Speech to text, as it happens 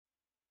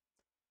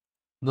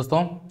दोस्तों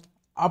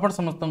आपण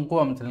समस्त को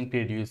आम चैनल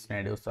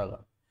क्रिएटिव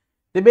स्वागत।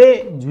 तेबे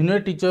जूनियर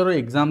टीचर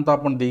एग्जाम तो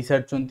आपन दे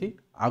सारछंती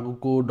आगु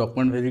को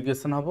डॉक्यूमेंट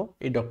वेरिफिकेशन हबो।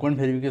 ए डॉक्यूमेंट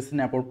वेरिफिकेशन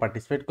आपन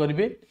पार्टिसिपेट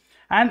करिवे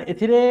एंड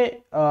एथिरे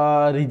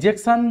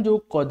रिजेक्शन जो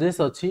कजेस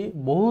अछि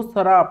बहुत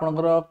सारा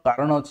आपनकर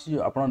कारण अछि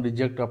आपन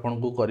रिजेक्ट आपन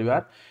को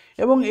करिवार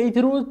एवं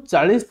एथिरु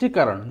 40 टी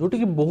कारण जोटी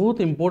कि बहुत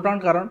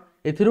इंपोर्टेंट कारण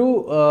एथिरु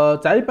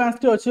 4-5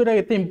 टी अछि एटा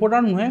एते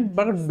इंपोर्टेंट नुहे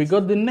बट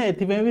विगत दिन ने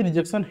एथि भी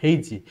रिजेक्शन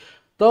हेछि।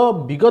 तो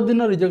विगत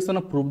दिन रिजेक्शन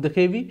प्रूफ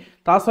देखेबी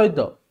ता सहित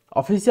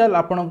ऑफिशियल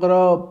आपनकर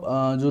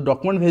जो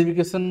डॉक्यूमेंट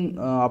वेरिफिकेशन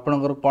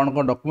आपनकर कौन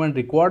कौन डॉक्यूमेंट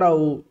रिक्वायर्ड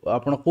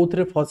आपन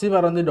कोथरे फसी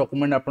पारंदी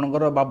डॉक्यूमेंट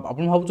आपनकर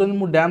आपन भाबुचन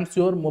मु डैम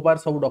श्योर मो पार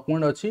सब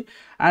डॉक्यूमेंट अछि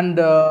एंड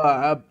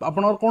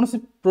आपनकर कोनसी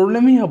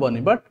प्रॉब्लम ही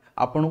हबनी बट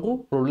आपन को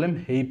प्रॉब्लम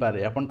हेई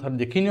पारे आपन थर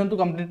देखि नियंतु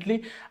कंप्लीटली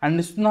एंड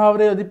निश्चित भाव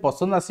रे यदि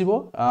पसंद आसीबो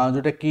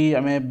जोटा कि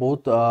हमें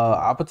बहुत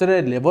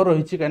आपचरे लेबर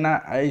रहिछि कना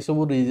ए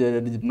सब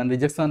माने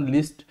रिजेक्शन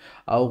लिस्ट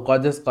आ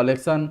कॉजेस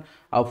कलेक्शन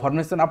आ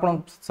फॉर्मेशन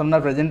आपन सामना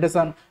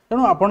प्रेजेंटेशन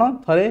तेणु आपन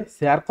थरे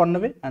शेयर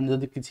करनेबे एंड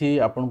जदि किछि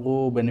आपन को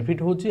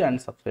बेनिफिट होछि एंड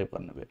सब्सक्राइब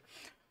करनेबे।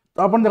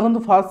 तो आपन देखंतु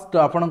फास्ट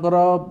आपनकर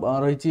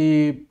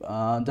रहिछि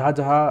जहा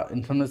जहा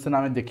इन्फॉर्मेशन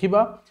आमे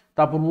देखिबा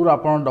ता पूर्व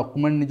आपन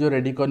डॉक्यूमेंट निजो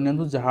रेडी कर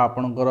नियंतु जहा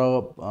आपनकर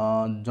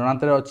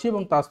जणातरे अछि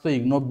एवं तास्तो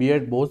इग्नो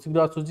बीएड बहुत शीघ्र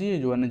आसुछि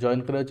जो माने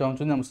जॉइन करे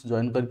चाहछन हम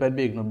जॉइन कर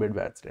पाबे इग्नो बीएड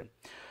बैच रे।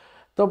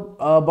 तो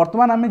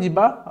वर्तमान आमे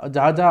जिबा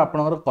जहा जहा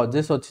आपनकर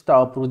कजेस अछि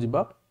ता ऊपर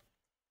जिबा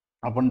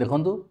आपन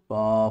देखंतु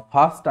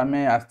फास्ट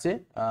आमे आछे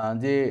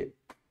जे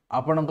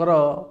आपनकर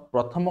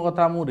प्रथम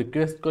कथा मु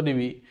रिक्वेस्ट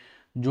करबी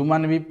जो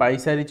माने भी पाई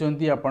सारी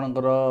चंती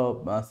आपनकर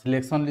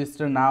सिलेक्शन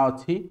लिस्ट रे ना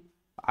अछि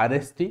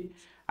आरएसटी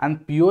एंड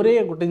पिओरे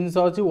गोटे जिंस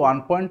अछि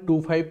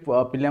 1.25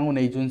 पिला को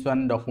नै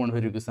जुन डॉक्यूमेंट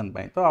वेरिफिकेशन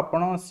पय तो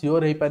आपन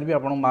श्योर हे परबी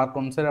आपन मार्क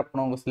अनुसार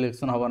आपन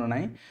सिलेक्शन हबन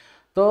नाही।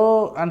 तो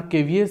एंड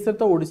केवीएस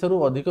तो ओडिसा रु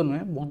अधिक नुहे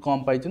बहुत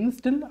कम पाइछन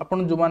स्टिल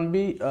आपन जो मान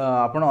भी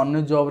आपन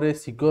अन्य जॉब रे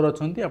सिक्योर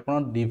अछंती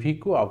आपन डीवी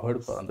को अवॉइड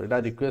करन एटा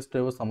रिक्वेस्ट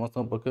हेबो समस्त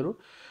पक्षरु।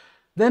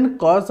 देन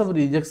कॉज ऑफ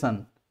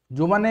रिजेक्शन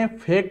जो माने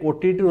fake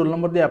OTT roll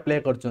number they apply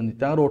करचंती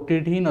तार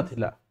ओटीटी ही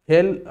नथिला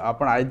फेल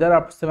आपन आइदर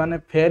आप से माने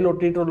fail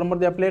OTT roll number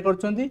they apply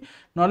करचंती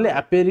नले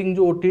अपेयरिंग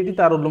जो ओटीटी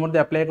तार रोल नंबर दे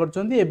अप्लाई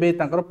करचंती एबे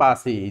तांकर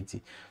पास हे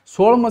हिची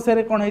 16 मसे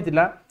रे कोन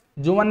हेतिला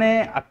जो माने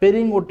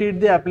अपेयरिंग ओटीटी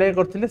दे अप्लाई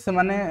करथिले से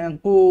माने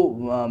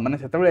को माने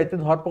सेतबे एते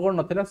धर पकड़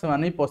नथिला से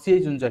माने पसी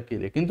जाइचुन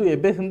चाकरी किंतु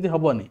एबे सेमति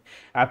हबनी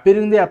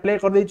अपेयरिंग दे अप्लाई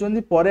कर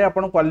दैचंती परे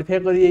आपन क्वालिफाई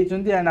कर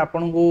जाइचंती एंड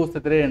आपन को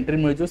सेतरे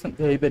एंट्री मिलजो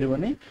सेमति होई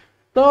परिबनी।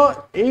 तो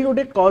यही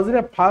गोटे कज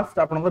रे फास्ट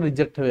आपन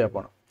रिजेक्ट हे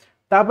आपन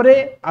तापरे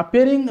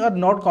अपेयरिंग और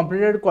not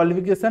completed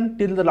qualification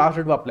till the last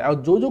date of apply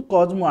जो जो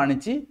कज मु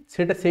आनिची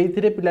सेटा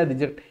सेइथिरे पिला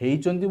रिजेक्ट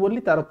हेइचंती बोली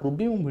तार प्रूफ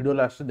भी मु वीडियो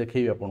लास्ट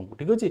देखेबी आपन को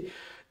ठीक अछि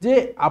जे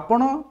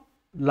आपन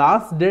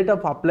लास्ट डेट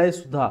ऑफ अप्लाई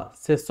सुधा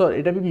शेष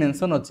एटा भी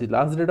मेंशन अछि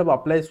लास्ट डेट ऑफ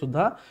अप्लाई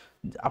सुधा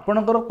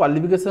आपनकर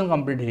क्वालिफिकेशन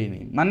कंप्लीट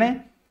हेइनी माने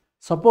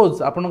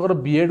सपोज आपनकर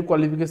बीएड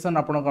क्वालिफिकेशन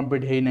आपन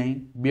कंप्लीट हेइ नाही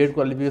बीएड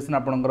क्वालिफिकेशन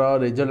आपनकर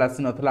रिजल्ट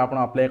आसी नथला आपन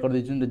अप्लाई कर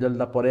दैछन रिजल्ट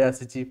ता परे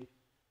आसीची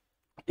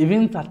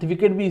इवन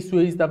सर्टिफिकेट भी इश्यू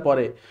हेइ ता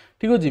परे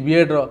ठीक अछि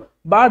बीएड रो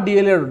बा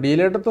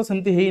डीएलएड तो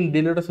सेमति हेइ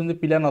डीएलएड सेमति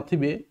पिला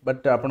नथिबे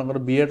बट आपनकर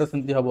बीएड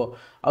सेमति हबो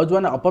आ जो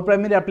माने अपर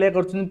प्राइमरी अप्लाई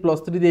करछन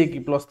 +3 दे कि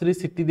 +3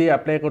 सिटी दे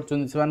अप्लाई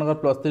करछन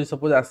सेमानकर +3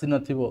 सपोज आसी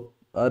नथिबो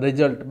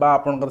रिजल्ट बा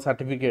आपनकर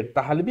सर्टिफिकेट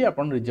ताहाले भी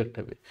आपन रिजेक्ट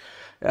हेबे।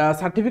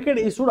 Certificate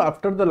issued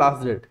after the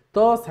last date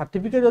तो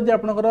सर्टिफिकेट जदि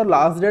आपनकर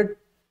लास्ट डेट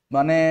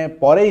माने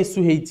परे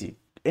issue हेइची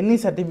any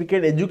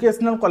certificate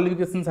educational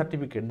qualification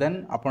certificate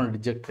then आपन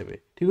रिजेक्ट हेबे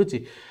ठीक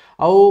अछि।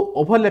 आउ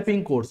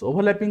ओवरलैपिंग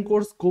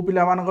कोर्स को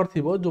पिला मानकर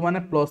थिबो जो माने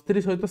 +3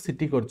 सहित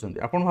सिटी करचंती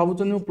आपन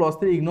भाबुचन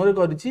 +3 ignore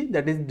करिछि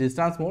that is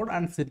distance mode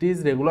and city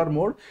is regular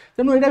mode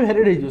तेनु एटा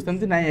वैलिड हेजो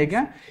सेमति नाही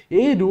आज्ञा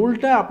ए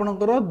रूलटा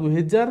आपनकर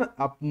 2000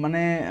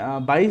 माने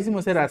 22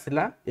 मसे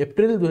आसिला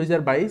अप्रैल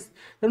 2022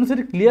 तेनु से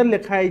क्लियर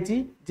लिखा आइछि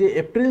जे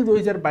अप्रैल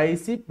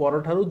 2022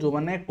 परठारु जो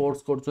माने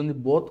कोर्स करचंती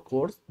बोथ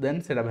कोर्स देन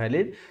सेटा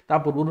वैलिड ता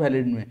पूर्व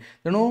वैलिड नुहे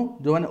तेनु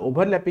जो माने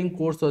ओवरलैपिंग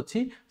कोर्स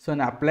अछि से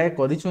अप्लाई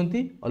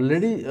करिसंती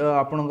ऑलरेडी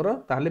आपनकर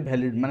ताहले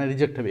वैलिड माने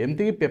रिजेक्ट हेबे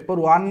एमति कि पेपर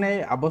 1 ने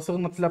आवश्यक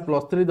नथिला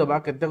 +3 दबा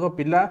केतेको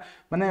पिला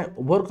माने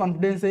ओवर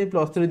कॉन्फिडेंस हे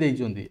 +3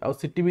 देइचंती आ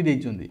सिटी भी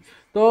देइचंती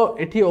तो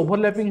एठी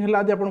ओवरलैपिंग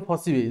हला जे आपन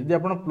फसिबे जे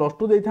आपन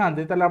 +2 देइ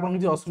थांते ताले आपन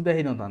कि असुविधा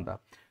हे नथांता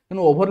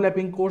तेनु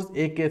ओवरलैपिंग कोर्स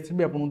ए केस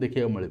भी आपन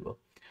देखिया मिलबो।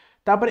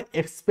 तापर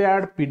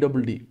एक्सपायर्ड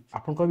पीडब्ल्यूडी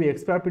आपन कहबी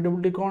एक्सपायर्ड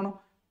पीडब्ल्यूडी कोन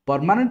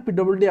परमानेंट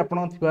पीडब्ल्यूडी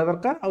आपन थिबा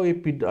दरकार आ ए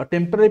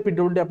टेम्पररी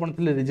पीडब्ल्यूडी आपन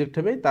थिले रिजेक्ट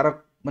हेबे तार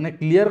माने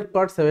क्लियर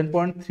कट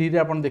 7.3 रे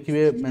आपन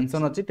देखिबे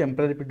मेंशन अछि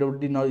temporary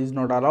PWD is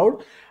not allowed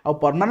uh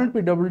permanent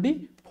PWD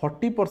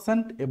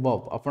 40%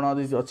 above आपन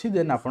अछि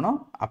देन आपन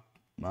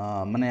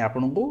माने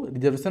आपन को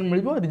रिजर्वेशन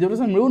मिलबो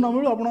रिजर्वेशन मिलु न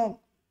मिलु आपन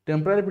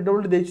टेम्पररी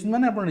पीडब्ल्यूडी देछि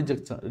माने आपन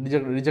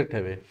रिजेक्ट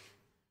हेबे।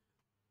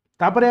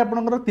 तापरे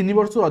आपनकर 3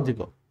 वर्ष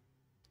अधिक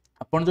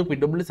आपन जो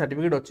पीडब्ल्यूडी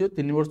सर्टिफिकेट अछि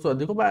 3 वर्ष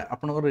अधिक बा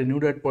आपनकर रिन्यू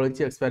डेट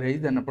पळेछि एक्सपायर हेइ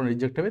देन आपन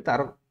रिजेक्ट हेबे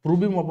तार प्रूफ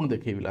भी म आपन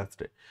देखेबी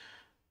लास्ट रे।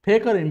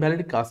 फेक और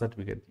इनवैलिड कास्ट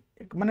सर्टिफिकेट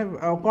माने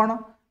कोन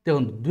देखो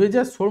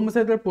 2016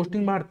 मसे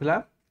पोस्टिंग बाहर थिला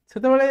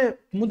ସେତେବେଳେ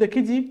ମୁଁ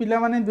ଦେଖିଛି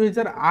ପିଲାମାନେ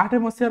 2008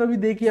 ମସିହାର ବି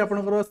ଦେଇକି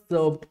ଆପଣଙ୍କର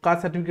କାଷ୍ଟ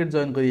ସାର୍ଟିଫିକେଟ୍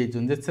ଜଏନ୍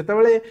କରିଯାଇଛନ୍ତି।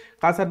 ସେତେବେଳେ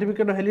କାଷ୍ଟ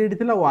ସାର୍ଟିଫିକେଟ୍ ଭ୍ୟାଲିଡିଟି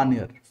ଥିଲା 1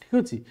 ଇୟର, ଠିକ୍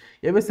ଅଛି।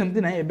 ଏବେ ସେମିତି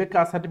ନାହିଁ, ଏବେ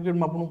କାଷ୍ଟ ସାର୍ଟିଫିକେଟ୍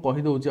ମୁଁ ଆପଣଙ୍କୁ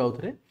କହିଦେଉଛି ଆଉ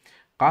ଥରେ।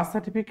 କାଷ୍ଟ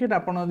ସାର୍ଟିଫିକେଟ୍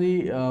ଆପଣ ଯଦି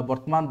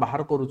ବର୍ତ୍ତମାନ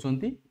ବାହାର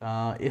କରୁଛନ୍ତି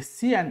SC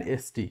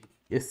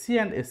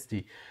and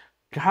ST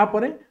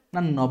କାହାପରେ ନା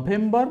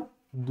ନଭେମ୍ବର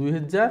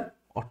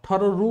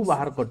 2018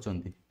 ବାହାର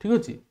କରିଛନ୍ତି, ଠିକ୍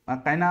ଅଛି।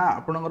 କାହିଁକିନା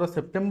ଆପଣଙ୍କର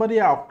ସେପ୍ଟେମ୍ବର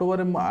या ଅକ୍ଟୋବର,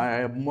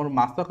 ମୋର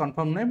ମାସ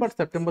କନଫର୍ମ ନାହିଁ, ବଟ୍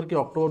ସେପ୍ଟେମ୍ବର କି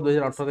ଅକ୍ଟୋବର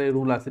 2018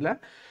 ରୁଲ୍ ଆସିଲା,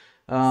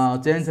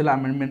 ଚେଞ୍ଜ ହେଲା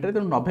ଆମେଣ୍ଡମେଣ୍ଟରେ।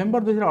 ତେଣୁ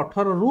ନଭେମ୍ବର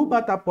 2018 ବା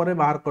ତାପରେ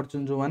ବାହାର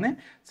କରିଛନ୍ତି ଯେଉଁମାନେ,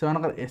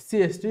 ସେମାନଙ୍କର SC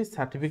ST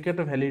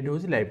ସାର୍ଟିଫିକେଟ୍ ଭ୍ୟାଲିଡିଟି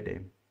ହେଉଛି ଲାଇଫ୍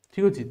ଟାଇମ୍,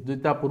 ଠିକ୍ ଅଛି।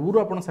 ଯଦି ତା ପୂର୍ବରୁ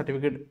ଆପଣ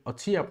ସାର୍ଟିଫିକେଟ୍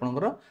ଅଛି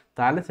ଆପଣଙ୍କର,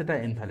 ତାହେଲେ ସେଇଟା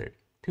ଇନଭ୍ୟାଲିଡ୍,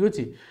 ଠିକ୍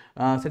ଅଛି,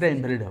 ସେଇଟା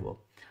ଇନଭ୍ୟାଲିଡ୍ ହେବ।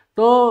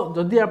 तो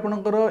जदि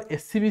आपणकर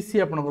एससीबीसी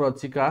आपणकर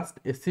अच्छी कास्ट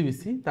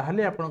एससीबीसी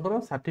ताहले आपणकर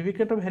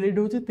सर्टिफिकेट वैलिड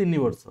होची 3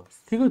 वर्ष,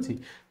 ठीक अछि।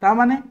 ता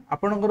माने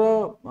आपणकर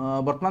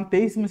वर्तमान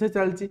 23 मसिया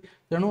चलची,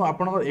 तेणु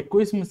आपणकर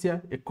 21 मसिया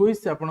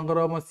 21 आपणकर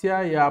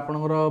मसिया या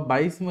आपणकर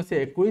 22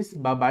 मसिया 21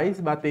 बा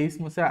 22 बा 23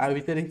 मसिया आ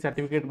भीतर ही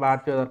सर्टिफिकेट बाहर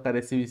दरकार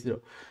एससीबीसी रो,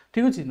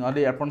 ठीक अछि।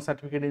 नले आपन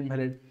सर्टिफिकेट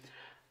इनवैलिड।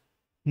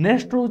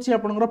 नेक्स्ट रोची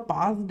आपनकर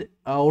passed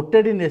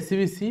ओटेड in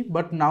SCBC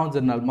but now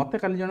general. मते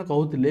काली जने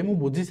कहउतिले मु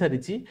बुझी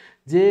सारिची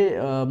जे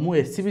मु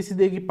एससीबीसी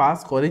देकी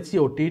पास करिची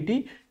ओटीटी,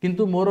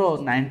 किंतु मोर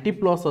 90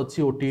 प्लस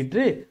अछि ओटीटी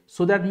रे,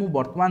 सो दैट मु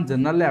वर्तमान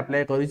जनरल ले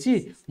अप्लाई करिची,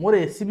 मोर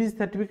एससीबीसी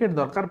सर्टिफिकेट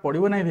दरकार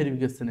पड़िबो नै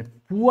वेरिफिकेशन।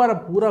 पूरा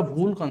पूरा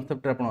भूल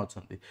कांसेप्ट रे आपण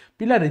अछंती,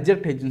 पिला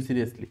रिजेक्ट हेजन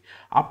सीरियसली।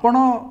 आपण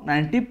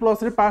 90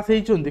 प्लस रे पास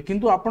हेचोंती,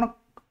 किंतु आपण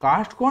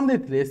कास्ट कौन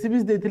देथिले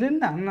एससीबीसी देथिले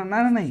ना ना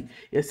ना नहीं,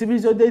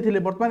 एससीबीसी जो देथिले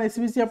वर्तमान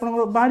एससीबीसी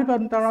आपनकर बाहरी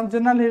पारन तारण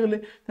जनरल हे गेले।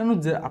 तेनु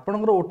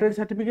आपनकर ओटेड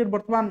सर्टिफिकेट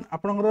वर्तमान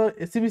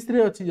आपनकर एससीबीसी रे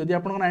अछि। जदि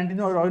आपनकर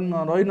 90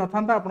 रही न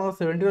थांता, आपनकर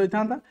 70 रही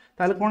थांता,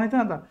 ताले कोन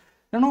हेतांता।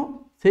 तेनु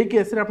सेही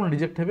केस रे आपन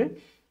रिजेक्ट हेबे,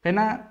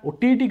 कहिना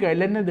ओटीटी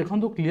गाइडलाइन ने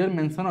देखंतु क्लियर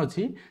मेंशन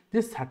अछि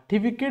जे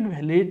सर्टिफिकेट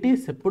वैलिडिटी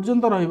से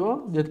पर्यंत रहिबो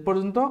जे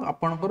पर्यंत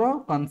आपनकर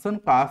कंसर्न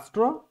कास्ट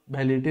रो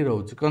वैलिडिटी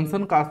रहउछि।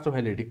 कंसर्न कास्ट रो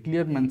वैलिडिटी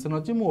क्लियर मेंशन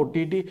अछि। मु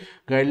ओटीटी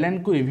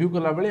गाइडलाइन को रिव्यू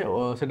कला बेले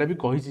सेटा भी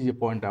कहिछि जे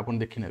पॉइंट आपन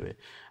देखि नेबे।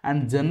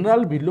 And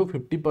general below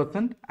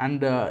 50%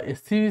 and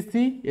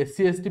SCBC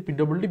SC ST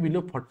PWD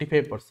below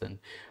 45%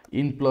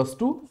 इन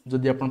 +2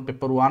 जदि आपन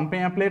पेपर 1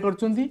 पे अप्लाई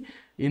करचंती,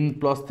 इन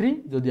 +3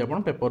 जदि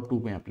आपन पेपर 2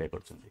 पे अप्लाई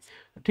करचंती,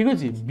 ठीक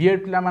अछि।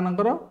 बीएड पिला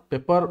मानकर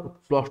पेपर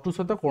 +2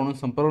 सहित कोन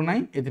संपर्क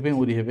नाही, एथि पे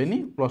उरी हेबेनी।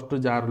 +2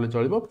 जार ले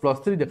चलिबो,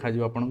 +3 देखा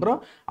जिवो आपनकर।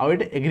 आ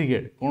एटे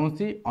एग्रीगेट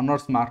कोनसी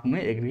ऑनर्स मार्क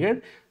नै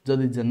एग्रीगेट।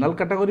 जदि जनरल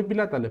कैटेगरी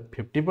पिला ताले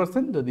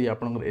 50%, जदि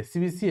आपनकर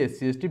SCBC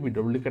SC ST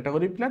PWD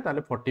category पिला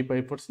ताले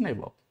 45%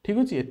 एबो, ठीक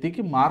अछि। एति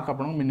कि मार्क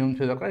आपन मिनिमम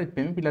से दरकार, एथि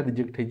पे पिला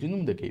रिजेक्ट हेजि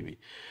नु देखेबी।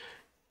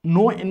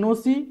 नो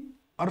एनओसी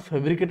और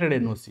फैब्रिकेटेड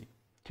एनओसी,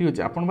 ठीक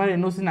अच्छे। आपन भाई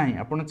एनओसी ना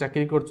आपन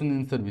चाकरी करछन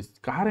इन सर्विस,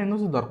 कहार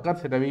एनओसी दरकार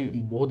सेटा भी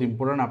बहुत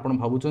इंपोर्टेंट। आपन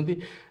भाबुचंती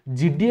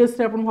जीडीएस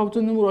रे आपन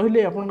भाबुचंती मु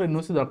रहिले आपन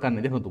एनओसी दरकार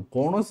नै। देखंतु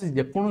कोनोसी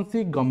जे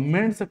कोनोसी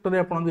गवर्नमेंट सेक्टर रे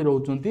आपन दि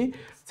रहउचंती,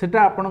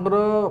 सेटा आपनकर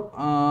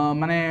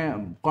माने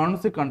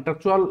कोनोसी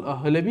कॉन्ट्रैक्चुअल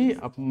हेले भी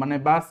माने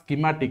बा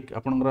स्कीमेटिक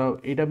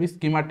आपनकर एटा भी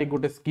स्कीमेटिक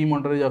गोटे स्कीम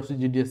अंडर जाउसी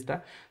जीडीएस टा,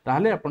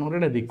 ताहले आपनकर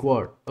एटा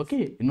रिक्वायर्ड, ओके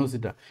एनओसी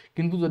टा।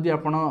 किंतु जदि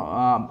आपन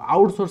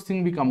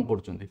आउटसोर्सिंग भी काम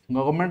करछंती,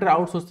 गवर्नमेंट रे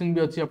आउटसोर्सिंग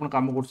भी अछि, आपन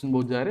काम करछन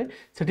बहुत जारे,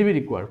 सेठी भी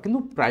रिक्वायर्ड। किंतु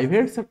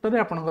प्राइवेट सेक्टर रे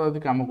आपनकर जदि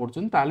काम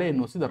करछन ताहले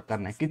एनओसी दरकार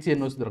नै, किछि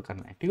एनओसी दरकार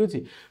नै, ठीक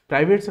अछि।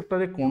 प्राइवेट सेक्टर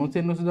रे कोनोसी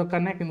एनओसी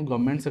दरकार नै, किंतु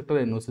गवर्नमेंट सेक्टर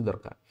रे एनओसी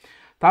दरकार।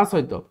 ता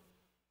सहित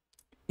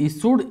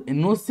issued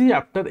NOC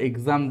after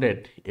exam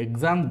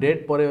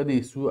date पर यदि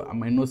इशू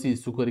एनओसी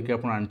इशू करके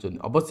आप आनी।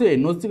 अवश्य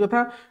एनओसी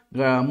कथा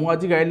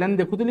मुझे गाइडलाइन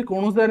देखुली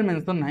कौन जगह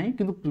मेंशन ना,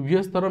 किंतु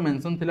प्रीवियस थर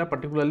मेंशन थिला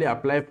पर्टिकुलरली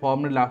अप्लाई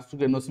फॉर्म रे लास्ट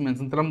को एनओसी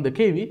मेंशन थिला। हम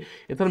देखैबी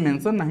एथर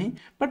मेंशन ना,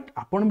 बट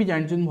आपन भी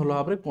जानछन भलो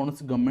भाबरे कौन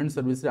गवर्नमेंट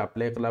सर्विस रे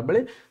अप्लाई कला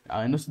बेले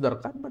एनओसी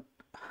दरकार।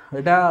 बट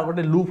एटा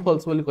गोटे लूप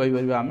होल्स बोली कहि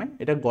परबा आमे,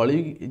 एटा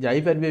गळी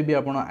जाई परबे भी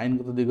आपण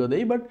आईनगत दिग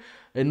देई, बट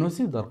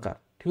एनओसी दरकार,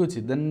 ठीक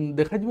अच्छे। देन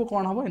देखा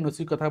कौन हम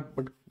एनओसी कथा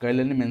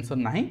गाइडलाइन मेंशन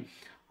ना।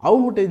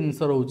 आउ गोटे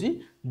जिनस रोचे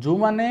जो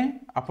मैंने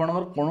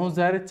आपणकर कौन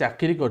जगह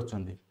चाकरी कर,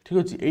 ठीक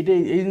अच्छे।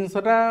 ये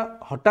जिनसटा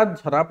हठात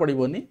धरा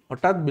पड़ोनी,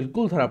 हठात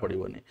बिल्कुल धरा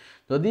पड़ोनी।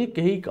 जदि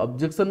कहीं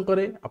ऑब्जेक्शन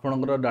करे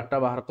आपणकर डाटा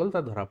बाहर कल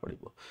धरा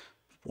पड़ो।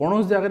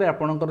 कौन जगह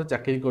आपणकर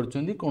चाकरी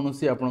कर, कौन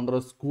आपणकर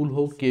स्कूल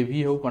हो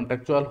केवी हो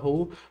कंट्राक्चुअल हो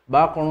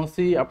बा कौन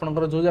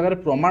आपणकर जो जगह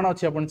प्रमाण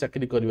अच्छी आप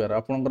चाकरी कर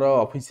आपणकर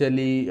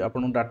ऑफिशियली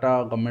आपन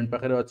डाटा गवर्नमेंट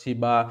पाखे अच्छी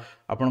बा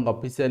आपन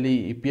ऑफिशियली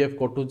ईपीएफ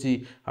कटुची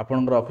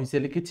आपणकर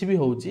ऑफिशियली किछि भी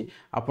होउची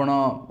आपण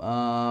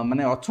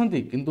माने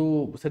अच्छंती,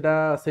 किंतु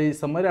सेटा से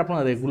समय आप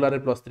रेगुलर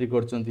 +3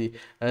 करचंती,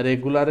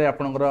 रेगुलर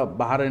आपणकर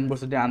बाहर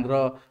यूनिवर्सिटी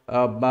आंध्र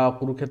बा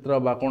कुरुक्षेत्र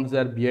बा कौन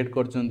जगह बीएड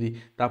करचंती,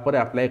 तापर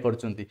अप्लाई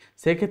करचंती।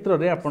 से क्षेत्र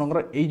रे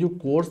आपणकर ए जो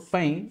कोर्स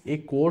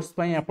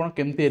पई आपण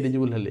केमते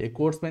एलिजिबल हेले, ए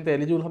कोर्स पई त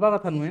एलिजिबल हबा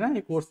कथा नुहे ना,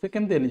 ए कोर्स पे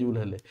केमते एलिजिबल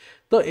हेले।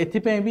 तो एथि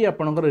पई भी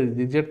आपणकर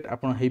रिजेक्ट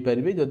आपण हेई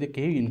परिबे जदि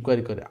केही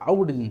इंक्वायरी करे। आउ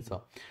गोटे जिंस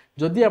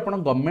जदि आप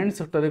गवर्नमेंट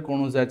सेक्टर में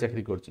कौन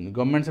चाकरी कर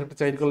गवर्नमेंट सेक्टर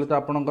चाकरी कले तो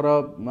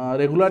आपंकर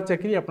रेगुलर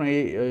चाकरी आप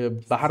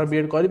बाहर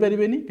बीएड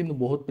करें कि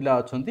बहुत पिला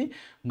अच्छा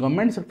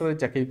गवर्नमेंट सेक्टर में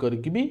चाकरी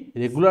करके भी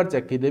रेगुलर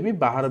चाकरी भी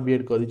बाहर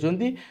बीएड कर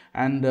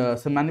एंड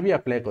से भी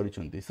अप्लाई कर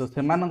सो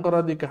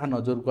से क्या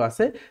नजर को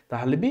आसे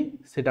ताहले भी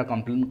सेटा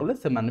कंप्लेन कले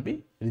से भी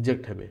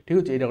रिजेक्ट हे ठीक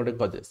अच्छे यहाँ गोटे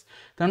कजेस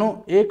तेणु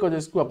ए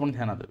कजेस को आप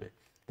ध्यान देवे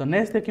तो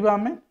नेक्स्ट देखा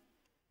आम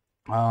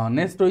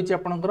नेक्स्ट रही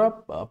आपणकर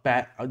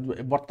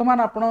बर्तमान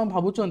आप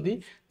भावुंट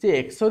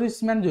एक्स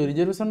सर्विसमैन जो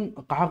रिजर्वेशन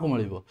क्या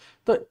मिल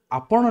तो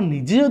आपण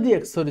निजे यदि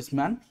एक्स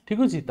सर्विसमैन ठीक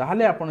अच्छे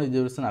ताहले आप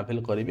रिजर्वेशन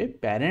अवेल करेंगे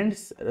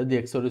पेरेंट्स यदि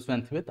एक्स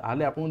सर्विसमैन थे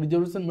ताहले आपको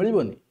रिजर्वेशन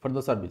मिलबनी फॉर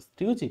द सर्विस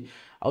ठीक अच्छे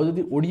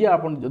आदि ओडिया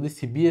आप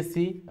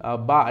सीबीएसई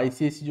बा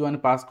आईसीएसई जो मैंने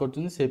पास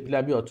कर से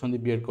पिला भी अच्छा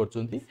बीएड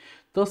कर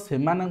तो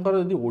सेमानकर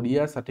यदि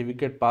ओडिया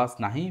सर्टिफिकेट पास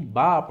नहीं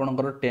बा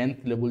आपणकर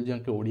 10th लेवल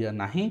जाके ओडिया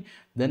नहीं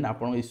देन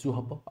आपण इश्यू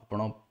हम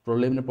आपण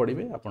प्रोब्लेम में पड़े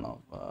आप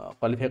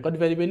क्वालिफाई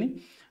करें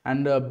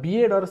एंड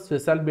बीएड और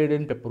स्पेशल बीएड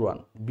इन पेपर 1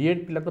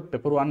 बीएड पिला तो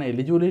पेपर 1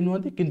 एलिजिबल ही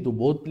नुहति किंतु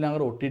बहुत पिला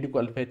ओटीटी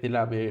क्वालिफाई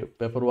थिला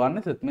पेपर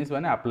 1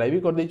 से अप्लाई भी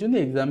कर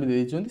एग्जाम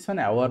भी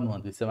दे अवार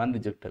नुहति से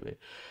reject hey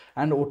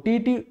and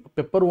OTT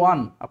paper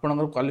 1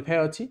 आपनकर क्वालिफाई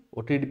अच्छी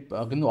ओटीटी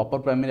किंतु अपर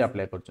प्राइमरी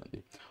अप्लाई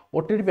कर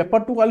ओटीटी पेपर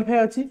 2 क्वालिफाई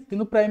अच्छी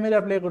किंतु प्राइमरी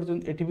अप्लाई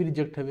कर भी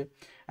reject hey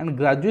and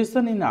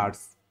graduation in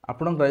arts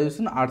आप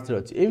ग्रेजुएशन आर्ट्स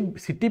अच्छी ये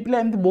सिटी पिला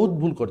एमती बहुत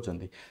भूल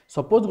कर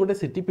सपोज गोटे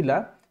सिटी पिला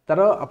तार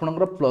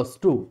आपनकर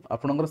 +2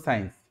 आपनकर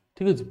साइंस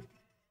ठीक अच्छे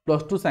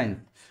 +2 साइंस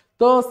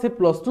तो से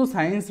 +2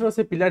 साइंस रो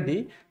से पिलाटी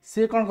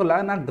से कौन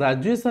कला ना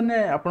ग्रेजुएशन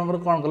ने आपनकर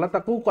कौन कला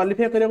ताको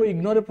क्वालिफाई करिया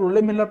इग्नोर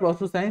प्रोब्लेम होला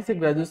 +2 साइंस से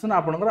ग्रेजुएशन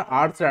आपनकर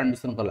आर्ट्स रे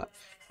एडमिशन कला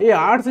ए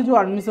आर्ट्स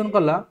जो एडमिशन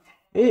कला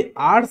ए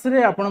आर्ट्स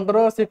रे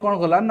आपनकर से कौन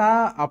कला ना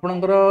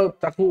आपनकर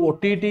ताको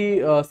ओटीटी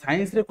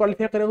साइंस रे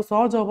क्वालिफाई करिया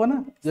सहज हो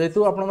ना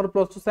जेतु आपनकर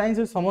 +2 साइंस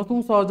समस्त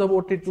सहज हो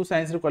ओटीटी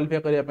साइंस रे क्वालिफाई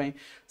करिया पई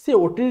से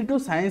ओटीटी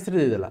साइंस रे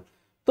दे देला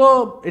तो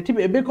एठी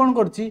एबे कौन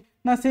करची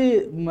ना से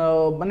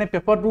माने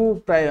पेपर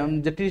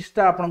 2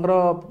 जेटिस्टा आपनकर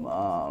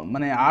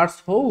माने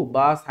आर्ट्स हो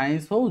बा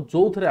साइंस हो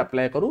जो थरे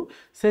अप्लाई करू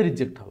से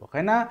रिजेक्ट हो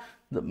कहिना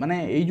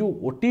माने ए जो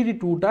ओटीटी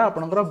 2 टा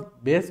आपनकर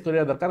बेस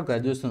करिया दरकार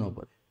ग्रेजुएशन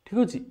ऊपर ठीक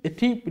अछि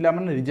एठी पिला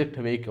माने रिजेक्ट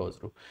हेबे case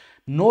row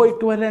no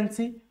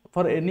equivalency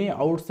for any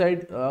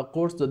outside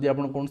course जदि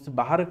आपण कोन से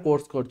बाहर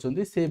कोर्स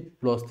करचंती से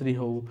 +3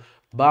 हो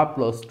बा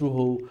 +2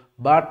 हो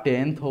बा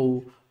 10th हो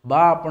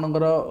बा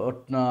आपनकर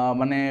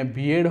माने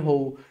बीएड हो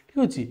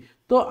ठीक अच्छे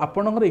तो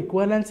आपनकर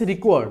इक्विवेलेंसी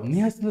रिक्वायर्ड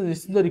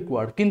निश्चित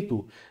रिक्वायर्ड किंतु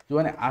जो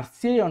मैंने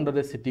आरसीआई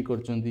अंडर सिटी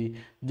करचंती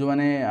जो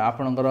मैंने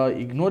आपनकर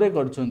इग्नोर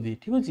करचंती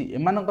ठीक अच्छे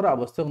एमानकर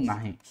आवश्यक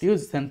नहीं ठीक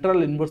अच्छे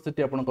सेंट्रल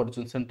यूनिवर्सिटी आपन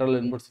करचंती सेंट्रल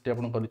यूनिवर्सिटी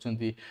आपन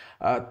करचंती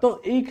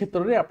तो एई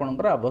क्षेत्र रे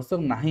आपनकर आवश्यक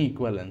नहीं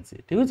इक्विवेलेंसी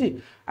ठीक अच्छे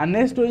आ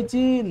next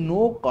होईची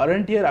no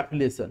current year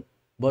affiliation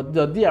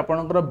जदि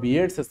आपनकर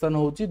बीएड सेशन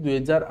होची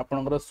 2000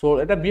 आपनकर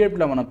 16 एटा बीएड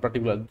पिला मन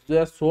पर्टिकुलर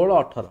 2016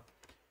 18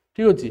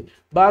 ठीक अच्छे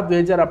बा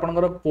 2000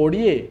 आपनकर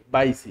 20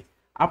 22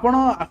 आपण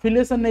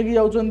एफिलिएशन नेकी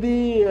जाउचंती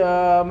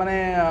माने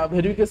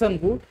वेरिफिकेशन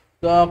को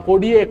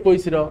 20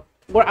 21 रो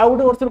आ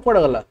गोटे वर्ष कोड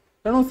गला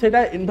तेणु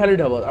सेटा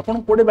इनवैलिड हम आप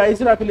 20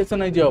 22 एफिलिएशन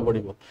नहीं जावा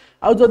पड़ो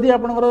आउ जदि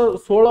आपनकर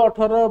 16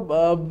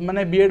 18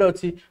 माने बीएड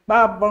अच्छी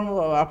बा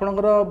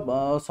आपनकर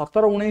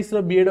 17 19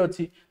 रो बीएड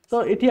अच्छी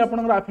तो ये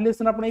आपनकर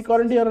एफिलिएशन आप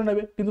करंट ईयर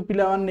नेबे किंतु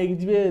पिला मान नेक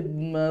जिवे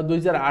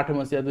 2008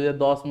 मसिया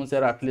 2010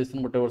 मसिया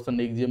एफिलिएशन गोटे वर्ष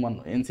नेक जे मन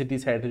एनसीटी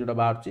साइट जोटा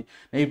बाहर छी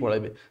नहीं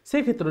पळेबे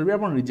से क्षेत्र भी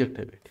आपन रिजेक्ट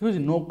हेबे ठीक अछि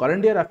नो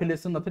करंट ईयर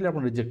एफिलिएशन नथिले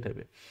आपन रिजेक्ट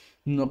हेबे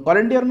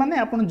करंट ईयर माने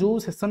आपन जो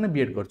सेशन में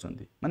बीएड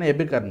करचंती माने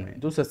एबे कार नै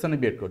जो सेशन में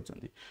बीएड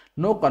करचंती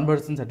नो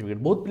कन्वर्जन सर्टिफिकेट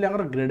बहुत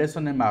पिलांगर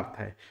ग्रेडेशन में मार्क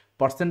थाए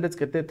परसेंटेज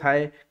केते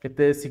थाए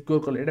केते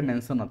सिक्योर कले एटा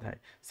मेंशन न थाए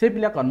से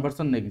पिला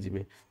कन्वर्जन नेक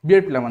जिवे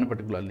बीएड पिला माने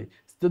पर्टिकुलरली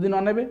जदि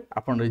न नेबे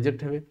आपन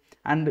रिजेक्ट हेबे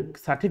and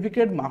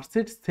certificate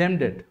marksheet same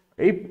date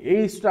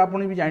ए इश्यूटा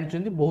आपन भी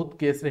जानछंती बहुत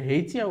केस रे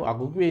हेछि आ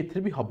आगु भी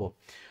एथरे भी हबो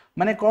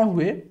माने कोन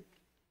हुए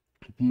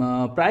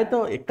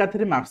प्रायतः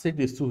एकाथरे मार्कशीट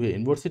इश्यू हुए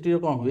यूनिवर्सिटी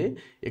कौन हुए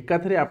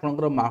एकाथरे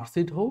आपनकर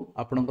मार्कशीट हो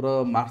आपनकर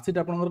मार्कशीट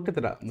आपनकर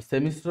केतेटा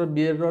सेमिस्टर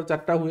बीएड रो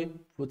 4टा हुए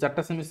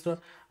 4टा सेमिस्टर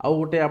आउ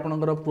गोटे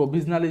आपनकर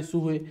प्रोविजनल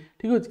इश्यू हुए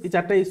ठीक अछि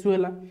 4टा इश्यू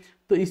हैला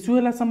तो इश्यू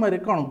हैला समय रे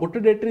कोन गोटे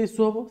डेट रे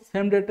इश्यू हो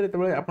सेम डेट रे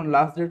तबे आपन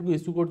लास्ट डेट को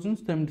इश्यू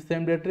करछन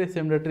सेम डेट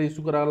रे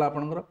इश्यू करागला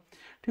आपनकर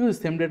ठीक अछि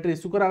सेम डेट रे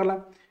इश्यू करागला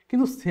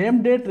किंतु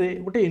सेम डेट रे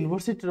गोटे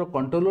यूनिवर्सिटी रो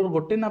कंट्रोलर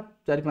गोटे ना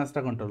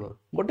 4-5टा कंट्रोलर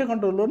गोटे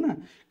कंट्रोलर ना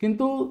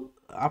किंतु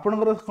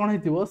आपनकर कौन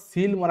हेतिबो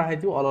सील मरा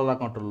हेतिबो अलग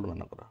कंट्रोलर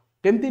मानकर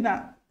केमती ना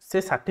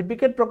से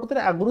सर्टिफिकेट प्रकृति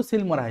आगु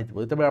सील मरा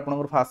हेतिबो तबे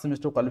आपनकर फर्स्ट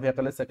सेमेस्टर क्वालिफाई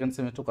कले सेकंड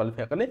सेमेस्टर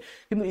क्वालिफाई कले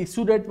किंतु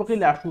इश्यू डेट पके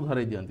लास्ट को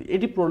धरै दियंती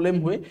एटी प्रॉब्लम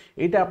हुए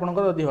एटा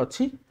आपनकर यदि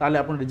अछि ताले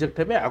आपन रिजेक्ट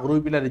हेबे आगु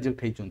पिला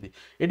रिजेक्ट हेचंती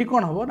एटी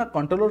कोन हबो ना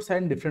कंट्रोलर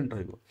साइन डिफरेंट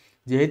रहइबो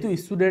जेहेतु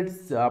इश्यू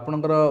डेट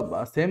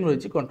आपनकर सेम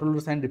रहिछि controller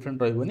sign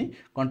different रहइबोनी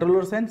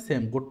controller sign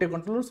same गोटे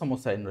कंट्रोलर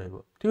समस्त साइन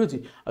रहइबो ठीक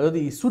अछि आ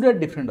यदि इश्यू डेट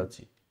डिफरेंट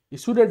अछि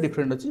इश्यू डेट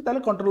डिफरेंट अच्छी ताले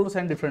कंट्रोलर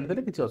साइन डिफरेंट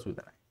देले किसी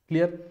असुविधा नहीं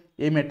क्लियर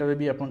ए मैटर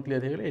भी आपन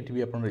क्लियर हेगले एठी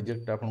भी आपन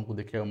रिजेक्ट आपन को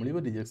देखिया मिलिबो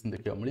रिजेक्शन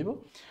देखिया मिलिबो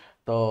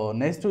तो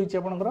नेक्स्ट होइछि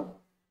आपनकर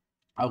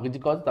आ किछि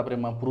कज तापरे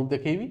म प्रूफ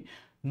देखैबी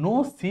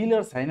नो सील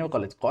और साइन ऑफ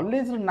कॉलेज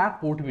कॉलेज ना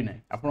कोट भी ना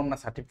आपण ना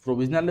सर्टिफिकेट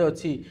प्रोविजनल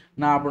अच्छी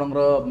ना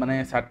आपणकर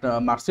माने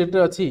मार्कशीट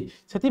अच्छी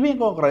से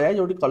कौन कराए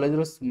जो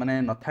कॉलेज माने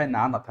न थाए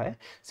ना न थाए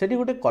सेठी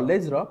गोटे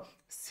college row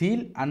seal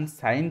and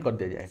sign कर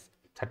दिया जाए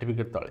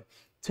सर्टिफिकेट तले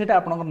सेटा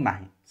आपणकर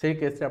नाही से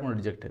केस रे आपण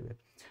रिजेक्ट हेबे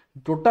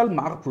टोटल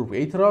मार्क प्रूफ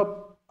एथर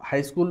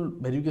हाई स्कूल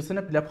वेरिफिकेशन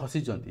पिला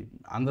फसी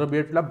आंध्र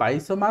बीएड पिला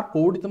 2200 मार्क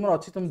कोडी तुम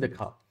अच्छी तुम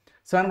देखाओ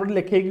से गोटे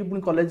लिखेकी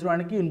पुणी कॉलेज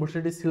आनिकी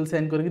यूनिवर्सिटी सील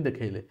साइन करके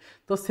देखले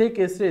तो से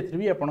केस रे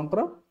भी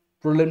आपंकर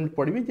प्रोब्लेम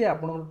पड़ी जे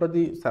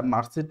आपड़ी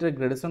मार्कशीट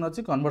ग्रेडेसन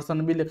अच्छी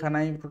कन्वर्सन भी लिखा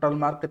ना टोटाल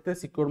मार्क के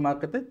सिक्योर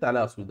मार्क के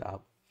असुविधा हम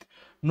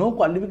नो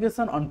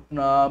क्वालिफिकेशन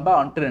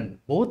अनट्रेंड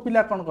बहुत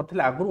पिला कौन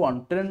करते आगुरी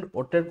अनट्रेंड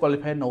ओटेड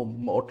क्वालिफाई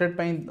ओटेड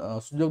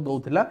सुजोग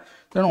दौला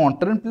तेणु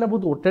अनट्रेंड पिला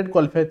बहुत ओटेड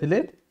क्वालिफाई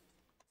थे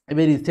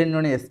एबे रिसेंट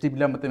जने एसटी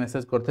पिला मते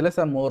मेसेज करथिले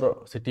सर मोर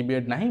सिटी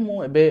बीएड नाही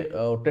मु एबे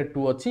ओटेड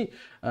 2 अछि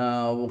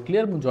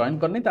क्लियर मु जॉइन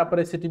करनी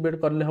तापर सिटी बीएड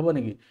करले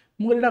हबनी कि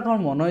मु एटा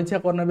कोन मन इच्छा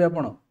करनबे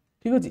आपण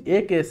ठीक अछि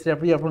ए केस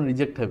रे आपण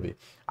रिजेक्ट हेबे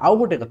आउ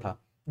गोटे कथा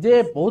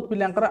जे बहुत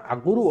पिलांकर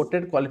आगुरु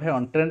ओटेड क्वालिफाई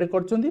अनट्रेंड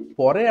करचंती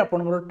परे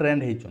आपनकर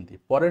ट्रेंड हेचंती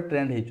परे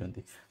ट्रेंड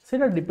हेचंती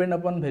सेटा डिपेंड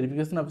अपन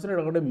वेरिफिकेशन ऑफिसर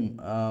एटा गोटे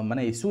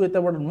माने इशू एते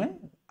बड नुहे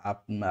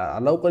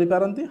अलाउ करि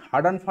पारंती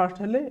हार्ड एंड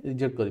फास्ट हेले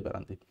रिजेक्ट करि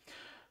पारंती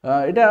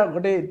यहाँ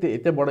गोटे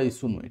एत बड़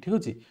इश्यू नुहे ठीक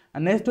अच्छे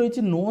नेक्स्ट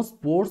होती नो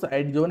स्पोर्ट्स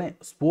आईडी जो मैंने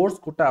स्पोर्ट्स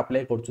कोटा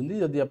अप्लाई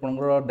कर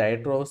आपंकर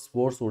डायरेक्टर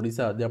स्पोर्ट्स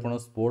ओडिशा जब आप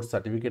स्पोर्ट्स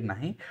सर्टिफिकेट ना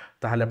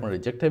ताहले आप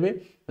रिजेक्ट हेबे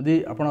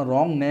यदि आप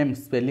रॉन्ग नेम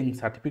स्पेलिंग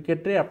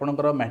सर्टिफिकेट रे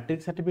आपंकर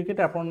मैट्रिक सर्टिफिकेट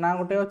आप ना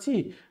गोटे अच्छी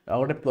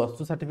गोटे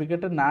 +2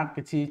 सर्टिफिकेट ना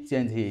किसी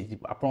चेंज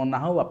हो ना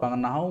हो बापा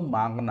ना हो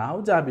माँ ना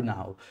हो जहाँ भी ना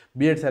हो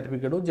बीएड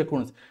सर्टिफिकेट हो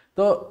जेको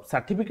तो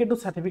सर्टिफिकेट टू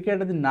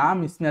सर्टिफिकेट यदि ना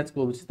मिसमैच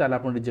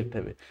करुँच रिजेक्ट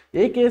हेबे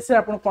ये केस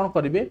आप कौन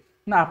करेंगे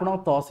ना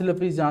आप तहसिल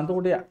ऑफिस जातु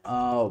गोटे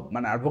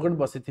माने एडवोकेट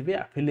बसी थे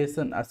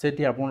आफिलिएशन से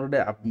गोटे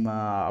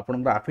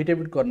आप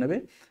आफिडेविट करने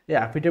ये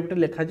आफिडेविट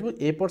लिखा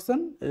ए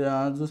पर्सन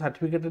जो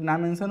सर्टिफिकेट ना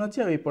मेंशन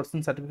अच्छी ए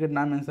पर्सन सर्टिफिकेट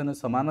ना मेंशन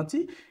सामान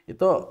अच्छी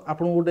तो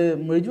आपको गोटे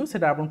मिल से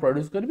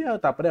प्रोड्यूस करेंगे और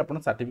आप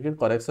सर्टिफिकेट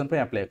करेक्शन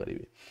अप्लाई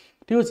करेंगे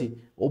ठीक अच्छे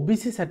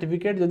ओबीसी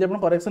सर्टिफिकेट जब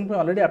आप करेक्शन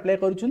ऑलरेडी अप्लाई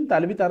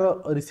कर भी तार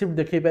रिसिप्ट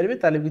देखई पारे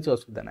ताले किसी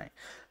असुविधा ना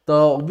तो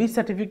OBC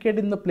certificate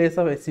in the place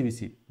of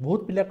SCBC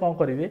बहुत पिला कौन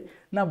करेंगे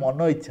ना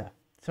मन इच्छा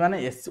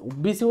से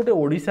ओबीसी गोटे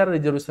ओडिशा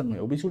रिजर्वेशन नुहे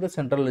ओबीसी गोटे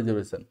सेंट्रल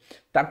रिजर्वेशन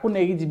ताकू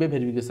नहीं जी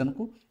वेरिफिकेशन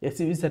को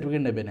एससीबीसी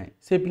सर्टिफिकेट नेबे ना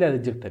से पिला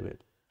रिजेक्ट हेबे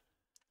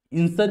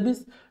इन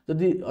सर्विस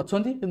जदि अच्छा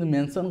कि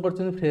मेंशन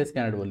कर फ्रेश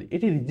कैंडिडेट बोली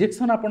ये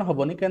रिजेक्शन आपन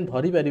हेनी कहीं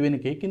धरी पारे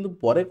कहीं कि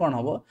पर कौन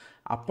हम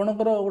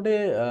आपणकर गोटे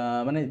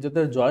माने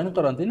जो जॉइन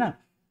करती ना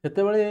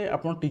सेते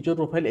आप टीचर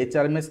प्रोफाइल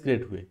एचआरएमएस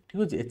क्रिएट हुए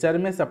ठीक अच्छे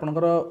एचआरएमएस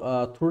आपंकर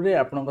थ्रू रे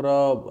आपंकर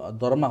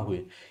दरमा हुए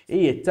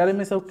ये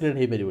एचआरएमएस क्रिएट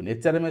हो पारे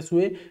एचआरएमएस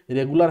हुए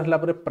रेगुलर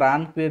है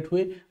प्राण क्रिएट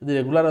हुए जब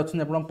रेगुलर अच्छे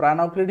आप प्राण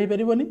आउ क्रिएट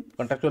हो पारे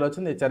कंट्राक्चुअल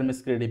अच्छे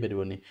एचआरएमएस क्रिएट हो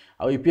पारे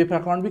आउ ईपीएफ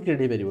अकाउंट भी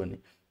क्रिएट हो पारे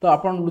तो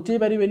आप लुचई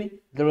पारे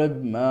जो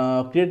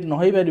क्रिएट न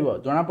हो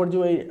पार जना पड़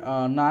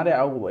ना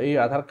रे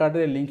आधार कार्ड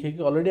रे लिंक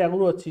होगी ऑलरेडी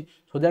आगुरी अच्छी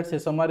सो दैट से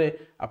समय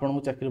आपको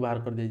चाकरी बाहर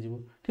कर दी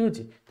ठीक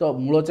अच्छे तो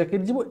मूल चाकरी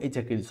जीव ये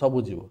चाकरी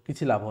सब जीव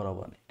किसी लाभ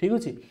हेनी ठीक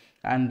अच्छे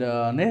एंड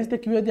नेक्स्ट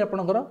देखिए यदि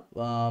आपंकर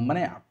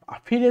माने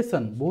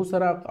आफिलिएशन बहुत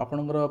सारा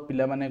आपंकर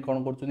पिला माने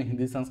कौन कर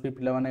हिंदी संस्कृत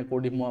पिला माने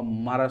कोडी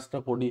महाराष्ट्र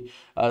कोडी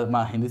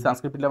हिंदी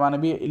संस्कृत पिला माने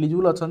भी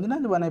एलिजिबल अच्छा ना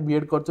जो मैंने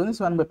बीएड कर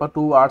पेपर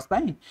 2 आर्ट्स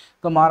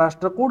तो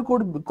महाराष्ट्र कोड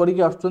कोड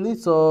करके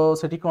आसुँच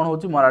से कौन हो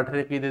मराठी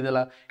रे किए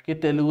देदेला कि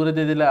तेलुगु रे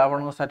देदेला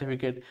आपन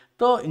सर्टिफिकेट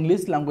तो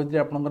इंग्लिश लैंग्वेज रे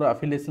आपनकर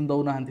अफिलिएशन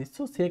दौ ना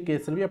सो से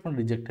केस रे भी आप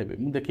रिजेक्ट हेबे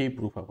मु देखै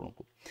प्रूफ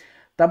आपको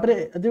तापरे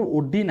जो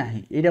ओडी ना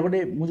यहाँ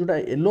गोटे मुझे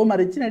येलो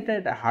मारी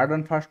हार्ड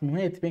एंड फास्ट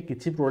नुहे ये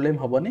किसी प्रोब्लेम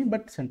हेनी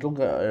बट सेंट्रल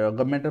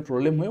गवर्नमेंट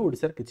प्रोब्लेम हुए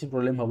ओडिशा किसी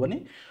प्रोब्लेम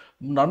हेनी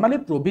नॉर्मली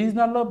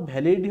प्रोविजनल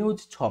वैलिडिटी हूँ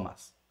 6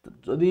 मास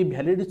जदि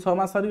वैलिडिटी 6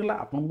 मास सरीगला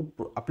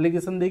आपको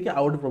एप्लिकेशन देके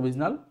आउ गोटे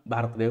प्रोविजनल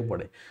बाहर करा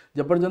पड़े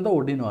जपर्यंत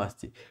ओडी न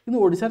आसी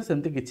ओडिशा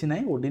सेमती किसी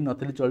ना ओडी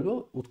नथिले चलो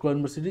उत्कल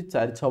यूनिवर्सिटी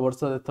 4-6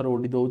 वर्ष एथर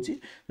ओडी दौची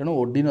तेणु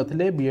ओडी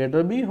नथिले बीएड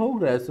भी हो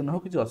ग्रेजुएशन हो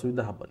किसी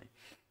असुविधा हेनी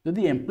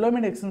जदि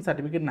एम्प्लॉयमेंट एक्शन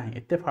सर्टिफिकेट ना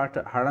एत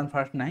हार्ड एंड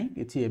फास्ट ना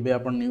कि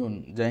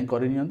जाए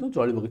कर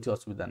चलो किसी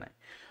असुविधा ना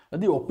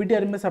जदि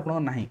ओपीटीआरएमएस आप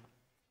ना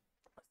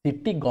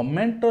सिटी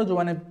गवर्नमेंट जो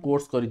मैंने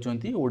कोर्स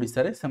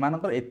करिसें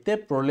से एते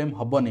प्रोब्लेम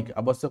हेनी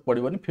आवश्यक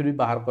पड़ोनी फिर भी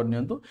बाहर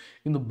करनी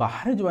कि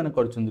बाहर जो मैंने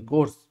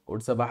कोर्स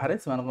ओडिशा बाहर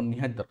से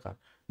निहाती दरकार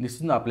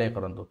निश्चिंत अप्लाई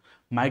करूँ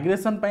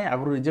माइग्रेशन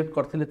आगु रिजेक्ट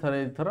करते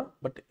थर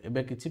बट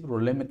एबे किसी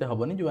प्रोब्लेम एत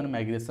हेनी जो मैंने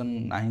माइग्रेशन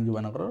ना जो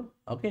मानकर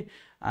okay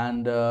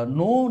and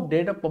no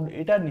date of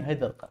यहाँ निहाती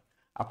दरकार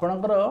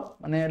आपणकर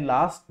माने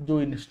लास्ट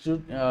जो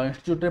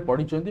इंस्टीट्यूट रे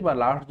पढ़ी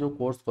लास्ट जो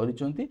कोर्स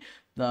करी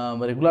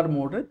रेगुलर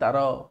मोड रे तार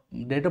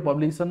डेट ऑफ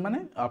पब्लिकेशन माने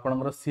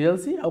आपणकर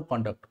सीएलसी और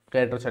कंडक्ट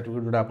कैरेक्टर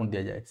सर्टिफिकेट जोटा आपन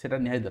दिया जाए सेटा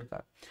निहाती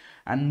दरकार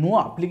एंड नो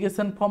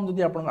एप्लिकेशन फॉर्म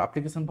जदि आप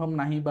एप्लिकेशन फॉर्म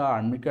ना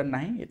एडमिट कार्ड ना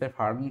ये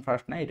हार्ड एंड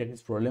फास्ट ना ये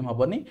किसी प्रोब्लेम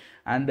हेनी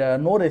एंड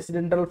नो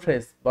रेसिडेंटल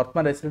फ्रेश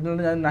बर्तमान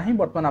रेसिडेंटल ना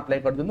बर्तमान अप्लाई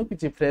कर दिखाँ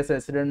किसी फ्रेश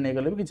रेसिडेंट नहीं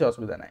गले भी किसी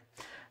असुविधा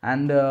ना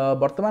एंड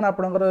बर्तमान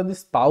आपंकर यदि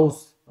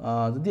स्पाउस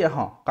जदि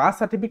हाँ कास्ट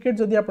सर्टिफिकेट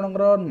जदि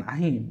आपंकर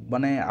नहीं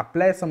माने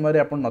अप्लाई समय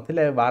आप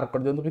नथिले बाहर कर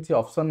दियंतु किसी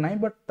ऑप्शन नहीं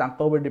बट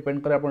तांको ऊपर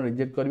डिपेंड करे आपण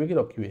रिजेक्ट करिवे कि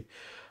रखिवे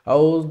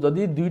आउ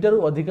जदि दुईटारू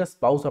अधिक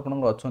स्पाउस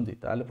आपनकर अछंती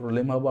ताले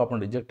प्रॉब्लम हबो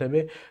आपण रिजेक्ट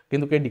हेबे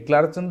किंतु के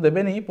डिक्लेरेशन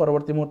देबे नहीं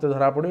परवर्ती मुहूर्त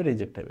धरा पड़े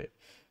रिजेक्ट हेबे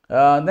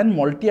देन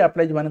मल्टी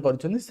अप्लाई जो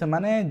माने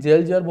से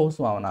जेल जीवर बहुत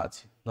संभावना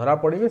अच्छी धरा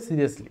पड़े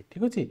सीरियसली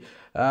ठीक अच्छे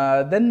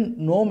then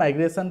no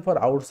migration for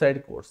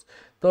outside course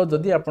तो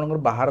जदि आपंकर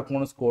बाहर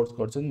कौन कोर्स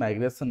कर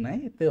माइग्रेशन ना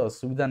एत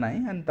असुविधा ना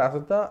एंड ता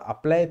सहित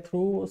अप्लाई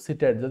थ्रू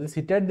सीटेट जदि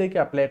सीटेट देके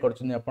अप्लाई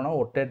कर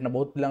ओटेट ना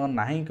बहुत पिला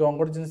ना कौन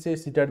कर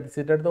सीटेट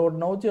सीटेट तो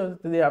नौ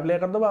अप्लाई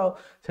करदे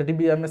सेठी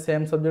भी आम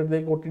सेम सब्जेक्ट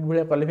देके ओटीटी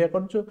भाया क्वालिफाई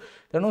करूँ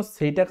तेणु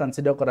सेटा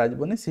consider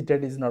कराଯିबनी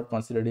CTET is not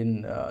considered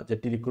in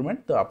jetty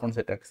recruitment तो आपन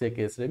सेटा से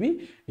केस रे भी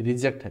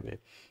रिजेक्ट हेबे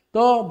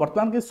तो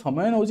वर्तमान के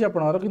समय नौ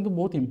किंतु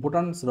बहुत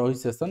इंपोर्टेंट रही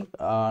सेशन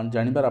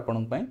जानिबार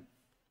आपन पई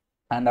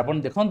एंड आपन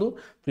देखंतु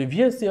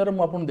प्रीवियस ईयर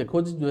मु आपन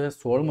देखो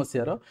 2016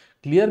 मसियार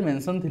क्लियर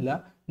मेंशन थिला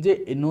जे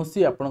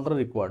एनओसी आपनकर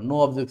required no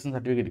objection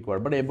certificate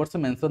required but ए वर्ष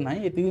मेंशन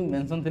नाही एति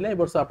मेंशन थिला ए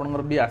वर्ष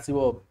आपनकर भी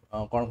आसीबो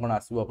कोन कोन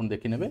आसीबो आपन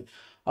देखि नेबे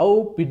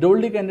आउ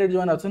पीडब्ल्यूडी कैंडिडेट जो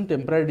अछन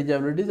टेम्पररी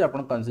डिजेबिलिटीज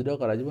आपन कंसीडर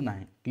करा जिवो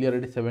नाही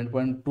क्लियरिटी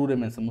 7.2 रे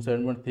मेंशन मु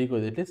 7.3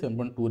 कहि देते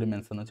 7.2 रे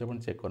मेंशन अछि आपन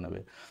चेक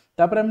करनेबे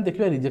तापर हम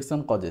देखिबा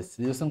रिजेक्शन कॉजेस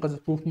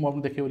प्रूफ मु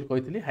आपन देखिबे बोली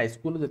कहितली हाई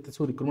स्कूल जते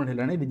सो रिक्रूटमेंट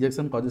हेलानी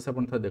रिजेक्शन कॉजेस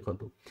आपन थ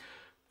देखंतु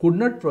could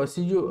not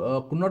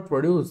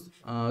produce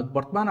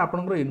वर्तमान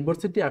आपनकर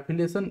यूनिवर्सिटी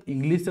एफिलिएशन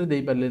इंग्लिश रे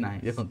देई परले नाही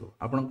देखंतु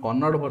आपन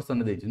कन्नड़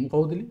वर्जन रे देछि मु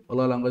कहउतली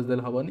अलग लैंग्वेज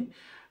देल हबनी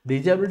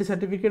डिजेबिलिटी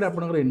सर्टिफिकेट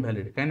आपनकर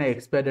इनवैलिड काइना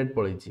एक्सपायर डेट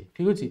पळैछि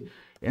ठीक अछि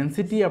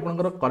एनसीटी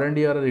आपनकर करंट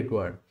ईयर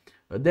रिक्वायर्ड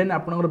देन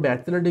आपनकर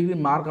बैचलर डिग्री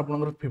मार्क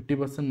आपनकर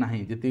 50%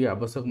 नाही जति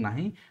आवश्यक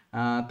नाही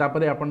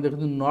तापरे आपन देखु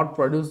not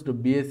produced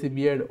BSc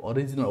BEd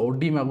original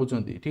OD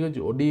मागुचंती ठीक अछि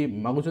ओडी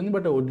मागुचंती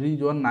बट ओडी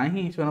जो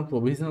नाही सेना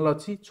प्रोविजनल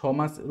अछि 6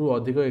 मास रु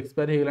अधिक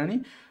एक्सपायर हे गेलानी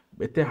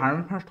एते हार्ड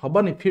एंड फास्ट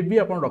हबनी फिर भी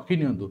आपन रखि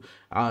नियंतु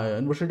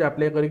यूनिवर्सिटी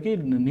अप्लाई करके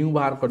न्यू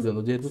बाहर कर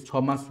दियंतु जेतु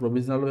 6 मास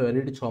प्रोविजनल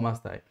वैलिडिटी 6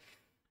 मास थाए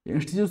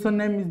institution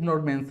name is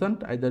not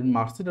mentioned either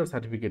marksheet or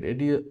certificate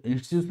eighty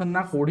institution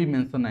ना कोडी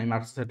मेंशन नाही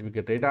मार्कशीट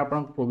सर्टिफिकेट एटा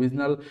आपन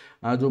प्रोविजनल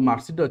जो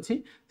मार्कशीट अछि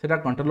सेटा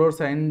कंट्रोलर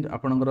साइन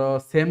आपनकर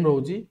सेम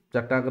रहउची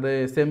जटा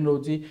करे सेम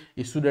रहउची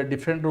इश्यू डेट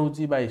डिफरेंट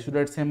रहउची बा इश्यू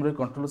डेट सेम रे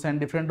कंट्रोलर साइन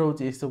डिफरेंट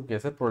रहउची ए सब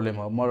केस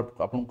प्रॉब्लम हो मोर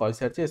आपन कहि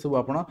सारछि ए सब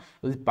आपन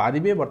जदि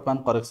पारिबे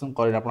वर्तमान करेक्शन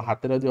करि आपन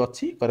हाथ रे जे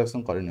अछि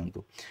करेक्शन करि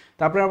नियंतु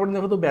तापर आपन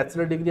देखो तो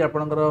बैचलर डिग्री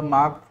आपनकर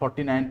मार्क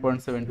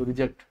 49.72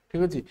 रिजेक्ट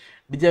ठीक अछि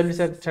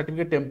disability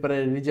certificate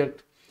temporary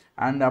reject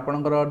and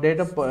आपनकर date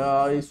of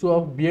issue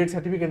of BEd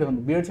certificate देखो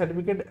BEd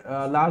certificate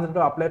last date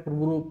apply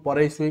पूर्व पर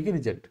इश्यू है कि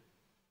रिजेक्ट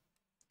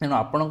तेणु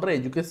आपनकर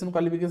एजुकेशन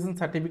क्वालिफिकेशन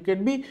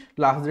सर्टिफिकेट भी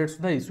लास्ट डेट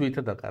सुधा इश्यू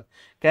होता दरकार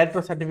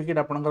कैरेक्टर सर्टिफिकेट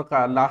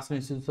आपनकर लास्ट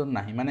इंस्टीट्यूशन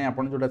नाही माने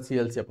आपन जोटा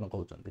सीएलसी आपन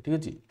कहउचंती ठीक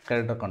अछि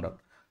character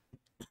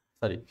conduct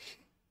sorry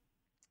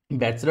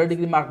bachelor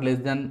degree mark less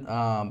than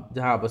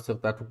जहां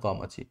आवश्यकता टू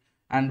कम अछि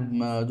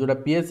एंड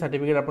जोटा पीएच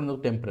सर्टिफिकेट आपन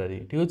टेम्पररी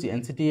ठीक अछि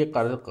एनसीटी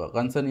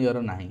कंसर्न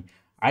ईयर नाही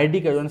आईडी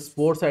का जो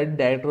sports ID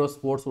director of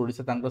sports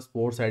Odisha तांकर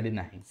स्पोर्ट्स आईडी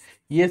नाही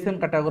ईएसएम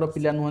कैटेगरी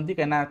पिला नुहंती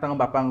कना तांग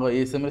बापा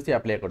ईएसएम रे से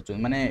अप्लाई करछन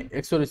माने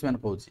एक्सोरिस मान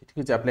कहउची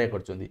ठीक अछि अप्लाई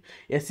करछन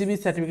एससीबी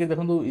सर्टिफिकेट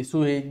देखंतु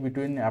इश्यू हे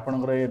बिटवीन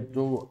आपनकर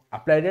जो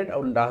अप्लाई डेट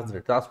और लास्ट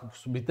डेट तास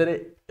भितरे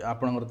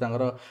आपनकर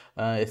तांगर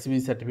एससीबी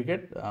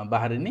सर्टिफिकेट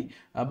बाहरिनी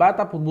बा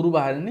ता पूर्व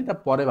बाहरिनी ता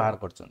परे बाहर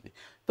करछन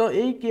तो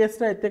यही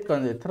केसटा एते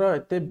एथर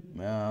एते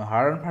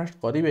हार्ड एंड फास्ट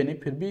करेनि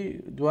फिर भी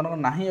जो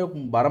नाही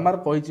बारंबार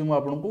कही मु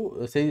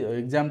आपको से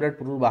एग्जाम डेट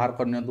पूर्व बाहर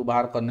करनी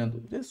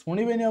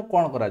शुणवे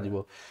कौन करा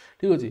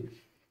ठीक अच्छे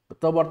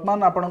तो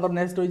बर्तमान आपंकर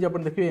नेक्स्ट रही आप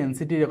देखिए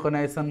एनसीटी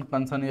रिकग्नाइजेशन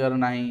कंसर्न ईयर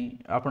ना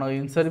आप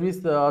इन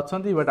सर्विस अच्छा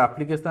बट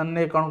आप्लिकेसन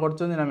ने कौन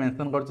कर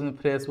मेंशन कर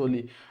फ्रेश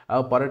बोली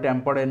आर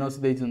टेम्पर्ड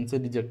एनओसी देते से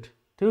रिजेक्ट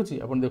ठीक अच्छे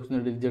आप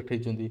देखते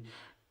रिजेक्ट होती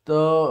तो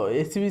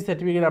एससीबी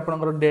सर्टिफिकेट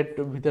आपंकर डेट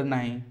भीतर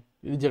ना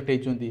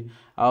रिजेक्ट होती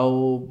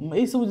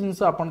आई सब जिन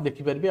आप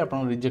देखिपारे आप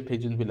रिजेक्ट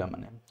होती पिला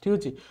माने ठीक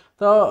अच्छे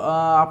तो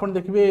आप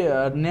देखिए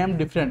नेम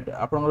डिफरेंट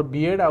आप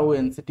बीएड आउ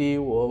एनसीटी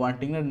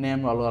वांटिंग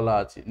नेम अलग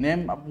अलग अच्छी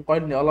नेम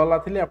कहले अलग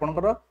अलग थे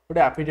आपंकर गोटे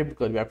आफिडेविट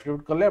करेंगे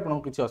आफिडेविट कले आपको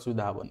किसी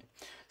असुविधा हेनी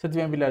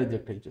से पिला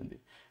रिजेक्ट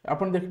होती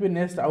आप देखिए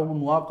नेक्स्ट आउ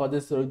नुआ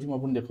कजेस रही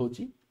मुझे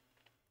देखा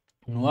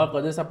नुआ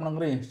कजेस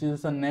आपंकर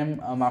इंस्टीट्यूशन नेम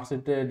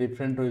मार्कशीट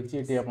डिफरेंट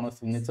रही आप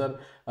सिग्नेचर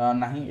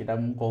ना यहाँ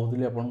मुझे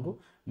कहूली आपको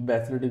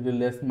bachelor degree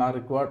less mark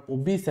required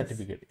OBC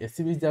certificate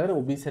SCB जगह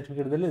ओबीसी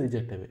सर्टिफिकेट देले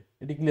रिजेक्ट हेबे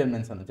एटी क्लियर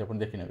मेंशन अछि अपन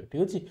देखि नेबे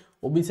ठीक अछि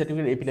ओबीसी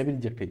सर्टिफिकेट ए पिला भी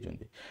रिजेक्ट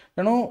होइछन्ती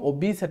तेनो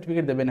ओबीसी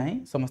सर्टिफिकेट देबे नाही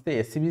समस्त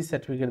एससीबी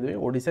सर्टिफिकेट देबे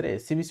ओडिसा रे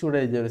एससीबी सुडा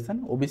रिजर्वेशन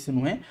ओबीसी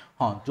नुहे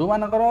हां जो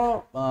मानकर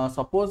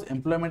सपोज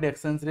एम्प्लॉयमेंट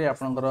एक्सचेंज रे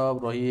आपनकर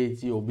रही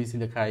हेछि ओबीसी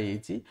लिखा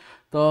हेछि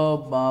तो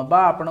बा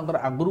आपनकर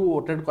आगुरु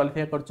ओटेट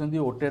क्वालिफाई करछन्ती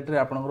ओटेट रे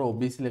आपनकर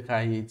ओबीसी लिखा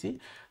हेछि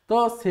तो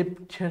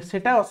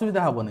सेटा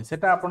असुविधा हेनी से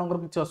आपंकर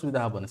किसी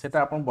असुविधा हेनी से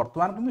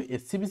बर्तमान कि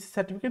एससीबीसी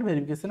सर्टिफिकेट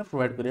वेरिफिकेशन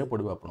प्रोवाइड करा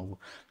पड़ो आपको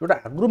जोटा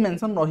आगु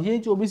मेंशन रही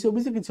है ओबीसी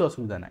ओबीसी किसी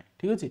असुविधा ना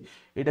ठीक अच्छे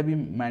यहाँ भी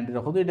माइंड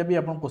रखो यहाँ भी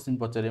आप क्वेश्चन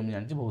पचारे मुझे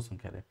जानी बहुत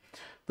संख्यार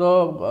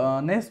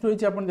तो नेक्स्ट रही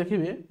है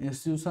देखिए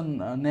institution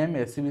name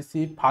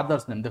SCBC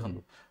father's name देखो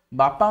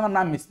बापा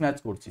नाम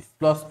मिसमैच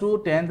कर+2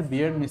 10th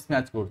बीएड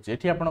मिसमैच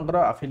कर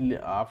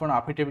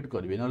आफिडेविट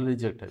करेंगे ना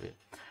रिजेक्ट हे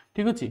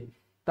ठीक अच्छे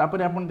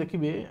तापर आप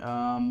देखिए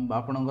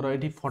आपंकर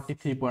ये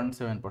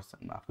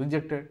 43.7% मार्क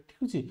रिजेक्टेड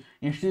ठीक अच्छे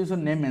इंस्टीट्यूशन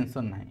नेम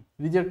मेंशन ना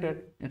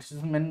rejected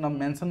institution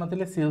mention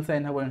नथिले seal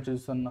sign हम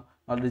इंस्टीट्यूशन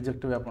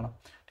रिजेक्ट हे आप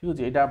ठीक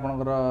अच्छे यहाँ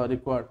आपंकर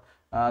रिक्वायर्ड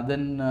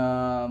देन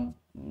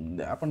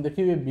आप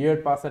देखिए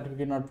BEd pass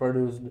certificate not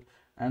produced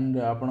and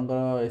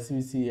आपंकर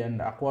SCBC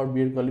and awkward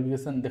BEd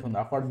qualification देखो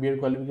awkward BEd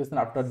qualification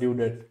after due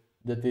date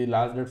जति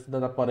लास्ट डेट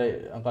सुधा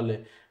कले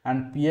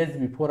and pH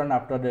before and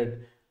after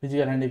date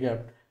physical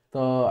handicapped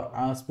तो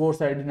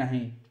स्पोर्ट्स आईडी ना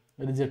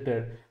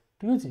rejected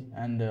ठीक अच्छे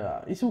एंड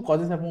ये सब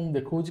कजेस आपको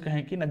देखा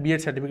कहीं ना बीएड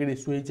सर्टिफिकेट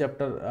इश्यू होती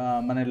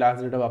आफ्टर माने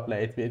लास्ट डेट ऑफ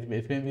अप्लाई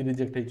एथपी भी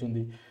रिजेक्ट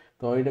होती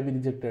तो यहाँ भी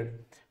रिजेक्टेड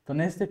तो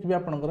नेक्स्ट देखिए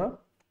आपंकर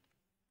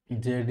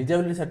जे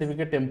डिजेबिलिटी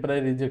सर्टिफिकेट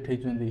टेम्परारी रिजेक्ट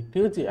होती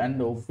ठीक अच्छे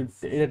एंड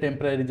ये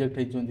टेम्परारी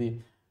रिजेक्ट होती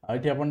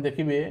ये आप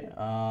देखिए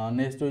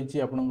नेक्स्ट होती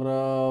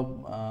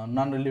आपंकर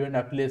नॉन रिलेवेंट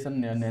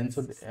एप्लिकेशन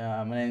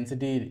माने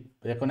एनसीटी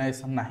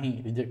रिकग्नाइजेशन ना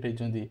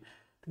रिजेक्ट होती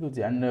ठीक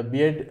अच्छे एंड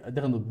बीएड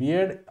देखो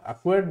BEd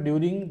acquired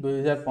during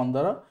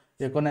 2015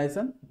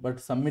 recognisation but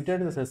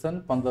submitted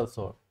session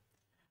 1500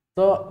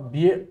 तो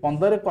बीएड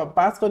 15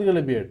 पास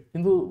करगले बीएड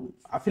किंतु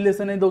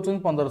आफिलिएसन नहीं दौरान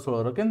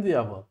 15-16 केमती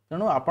हम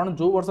तेणु आप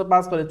जो वर्ष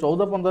पास कले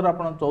 14-15 आप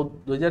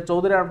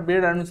 2014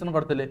 बीएड एडमिशन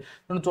करते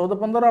तेणु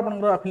 14-15 आप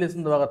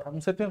आफिलिएसन देवा कथा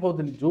मुझे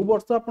कहती जो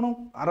वर्ष आप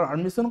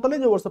एडमिशन कले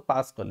जो वर्ष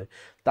पास कले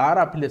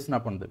तार आफिलिएसन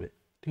आप देवे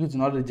ठीक अच्छे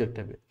ना रिजेक्ट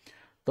हे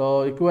तो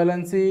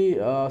equivalency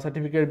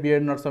certificate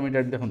BEd not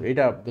submitted देखो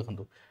यहाँ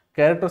देखो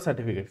character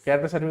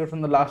certificate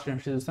from the last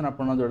institution आप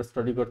जो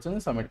स्टडी कर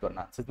सबमिट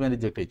करना से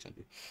रिजेक्ट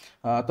होती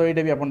तो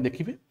यहाँ भी आप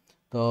देखिए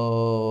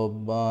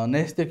तो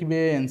नेक्स्ट देखिए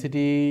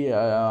एनसीटी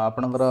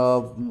आपणकर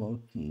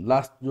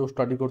लास्ट जो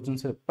स्टडी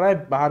कर प्राय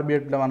बाहर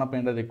बीएड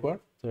पे रिक्वायर्ड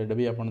तो यहाँ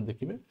भी आप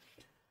देखिए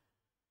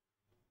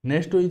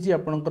नेक्स्ट होती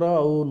आपणकर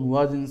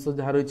नुआ जिनस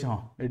जहाँ रही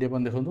हाँ ये आप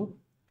देखो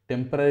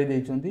टेम्परारी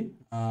देती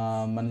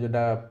माने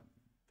जोटा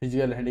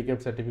फिजिकल हैंडिकैप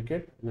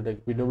सर्टिफिकेट जोटा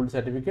पीडब्ल्यू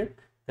सर्टिफिकेट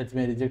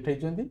से रिजेक्ट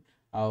होती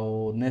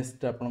आउ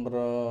नेक्स्ट आपंकर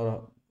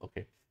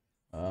ओके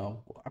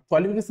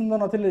क्वालिफिकेशन तो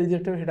नथिले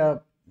रिजेक्ट हेटा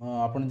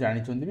आपन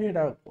जानिछोंती भी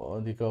हेटा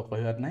अधिक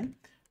कहबार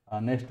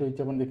ना नेक्स्ट होइछ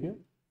अपन देखियो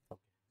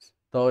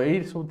तो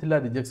यही सब थिला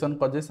रिजेक्शन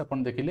कजेस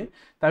अपन देखिले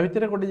ता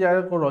भितर गोटे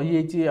जगह को रही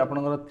जाइछि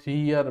आपनकर 3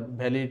 ईयर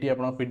वैलिडिटी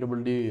आपन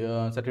पीडब्ल्यूडी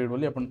सर्टिफिकेट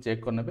बोली अपन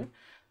चेक करनेबे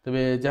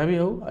तबे जहाँ भी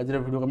हो आज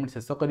वीडियो कमेंट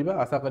शेष करवा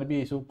आशा करी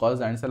ये सब कज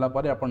जानी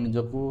सारापर आप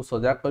निजक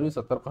सजग करेंगे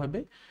सतर्क हे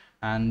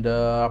एंड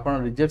आप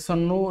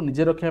रिजेक्शन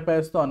निजे रखापी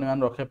तो अन्य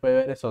रक्षा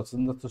पाइबार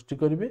सचेतनता सृष्टि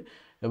करेंगे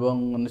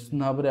निश्चित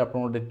भाव में आप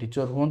गोटे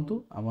टीचर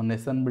हूँ आम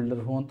नेशन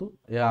बिल्डर हूँ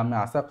यह आम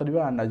आशा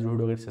करवा एंड आज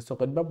वीडियो शेष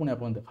करवा पुणी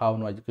आप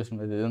देखा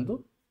एजुकेशन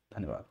दिंतु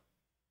धन्यवाद।